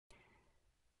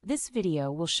This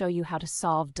video will show you how to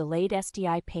solve delayed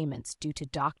SDI payments due to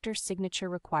doctor signature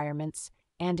requirements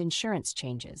and insurance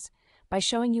changes by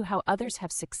showing you how others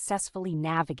have successfully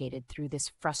navigated through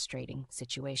this frustrating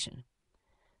situation.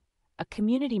 A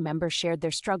community member shared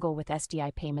their struggle with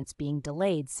SDI payments being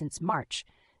delayed since March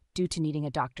due to needing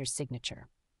a doctor's signature.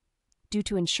 Due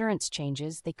to insurance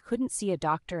changes, they couldn't see a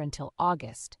doctor until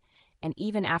August, and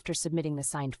even after submitting the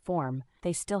signed form,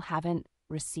 they still haven't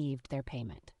received their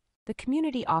payment. The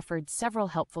community offered several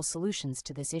helpful solutions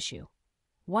to this issue.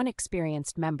 One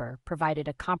experienced member provided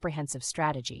a comprehensive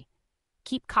strategy.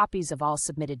 Keep copies of all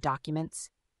submitted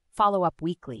documents, follow up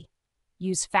weekly,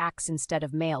 use fax instead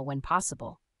of mail when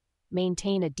possible,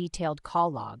 maintain a detailed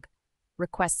call log,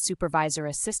 request supervisor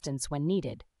assistance when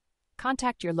needed,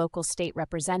 contact your local state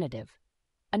representative.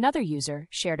 Another user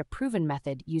shared a proven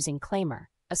method using Claimer,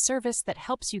 a service that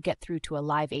helps you get through to a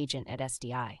live agent at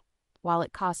SDI. While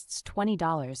it costs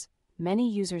 $20, many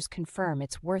users confirm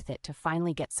it's worth it to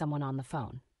finally get someone on the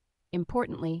phone.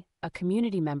 Importantly, a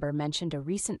community member mentioned a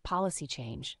recent policy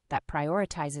change that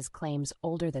prioritizes claims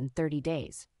older than 30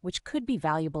 days, which could be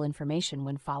valuable information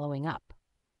when following up.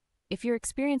 If you're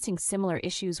experiencing similar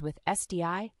issues with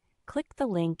SDI, click the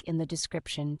link in the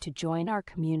description to join our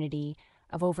community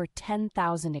of over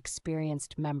 10,000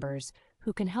 experienced members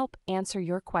who can help answer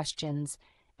your questions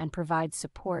and provide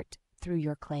support through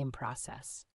your claim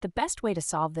process. The best way to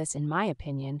solve this, in my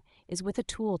opinion, is with a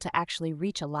tool to actually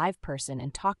reach a live person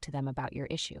and talk to them about your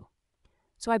issue.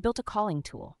 So I built a calling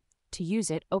tool. To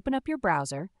use it, open up your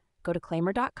browser, go to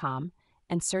claimer.com,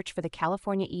 and search for the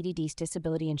California EDD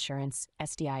Disability Insurance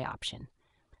SDI option.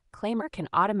 Claimer can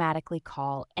automatically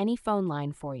call any phone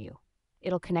line for you.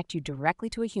 It'll connect you directly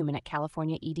to a human at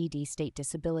California EDD State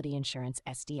Disability Insurance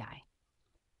SDI.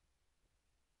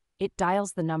 It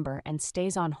dials the number and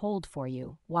stays on hold for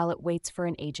you while it waits for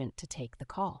an agent to take the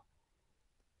call.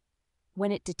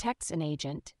 When it detects an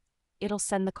agent, it'll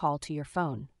send the call to your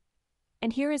phone.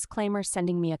 And here is Claimer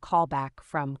sending me a call back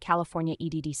from California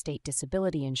EDD State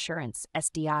Disability Insurance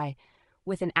SDI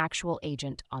with an actual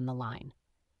agent on the line.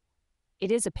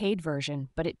 It is a paid version,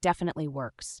 but it definitely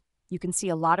works. You can see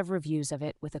a lot of reviews of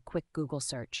it with a quick Google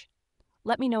search.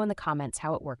 Let me know in the comments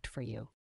how it worked for you.